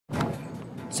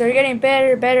So you're getting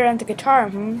better and better at the guitar,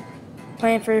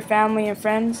 playing for your family and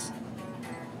friends.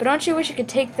 But don't you wish you could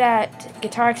take that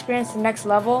guitar experience to the next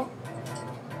level?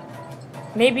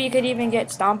 Maybe you could even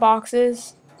get stomp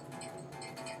boxes,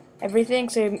 everything,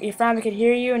 so your family could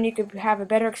hear you and you could have a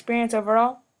better experience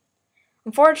overall.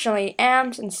 Unfortunately,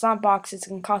 amps and stomp boxes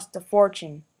can cost a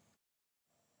fortune.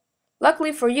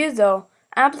 Luckily for you though,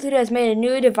 Amplitude has made a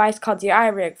new device called the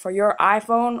iRig for your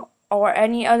iPhone or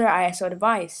any other ISO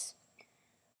device.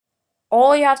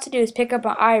 All you have to do is pick up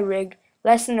an iRig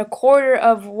less than a quarter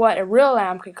of what a real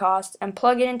amp could cost and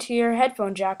plug it into your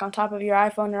headphone jack on top of your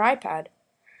iPhone or iPad.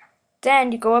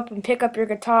 Then you go up and pick up your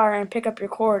guitar and pick up your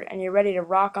cord and you're ready to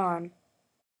rock on.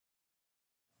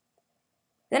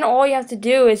 Then all you have to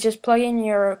do is just plug in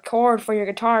your cord for your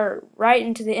guitar right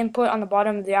into the input on the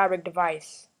bottom of the iRig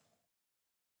device.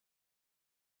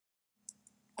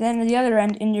 Then at the other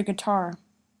end in your guitar.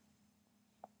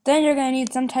 Then you're going to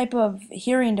need some type of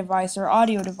hearing device or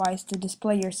audio device to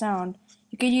display your sound.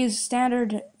 You could use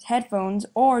standard headphones,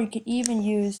 or you could even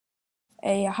use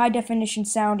a high definition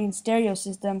sounding stereo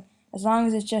system, as long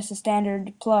as it's just a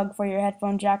standard plug for your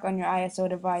headphone jack on your ISO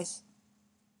device.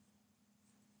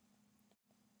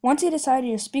 Once you decide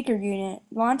your speaker unit,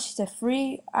 launch the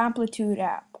free Amplitude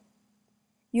app.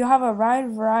 You'll have a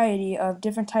wide variety of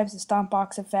different types of stomp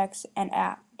box effects and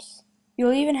apps.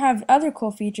 You'll even have other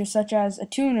cool features such as a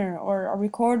tuner or a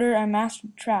recorder and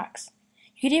mastered tracks.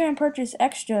 You could even purchase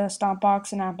extra stomp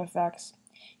box and amp effects.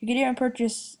 You could even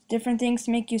purchase different things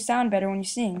to make you sound better when you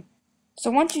sing. So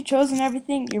once you've chosen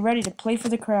everything, you're ready to play for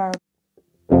the crowd.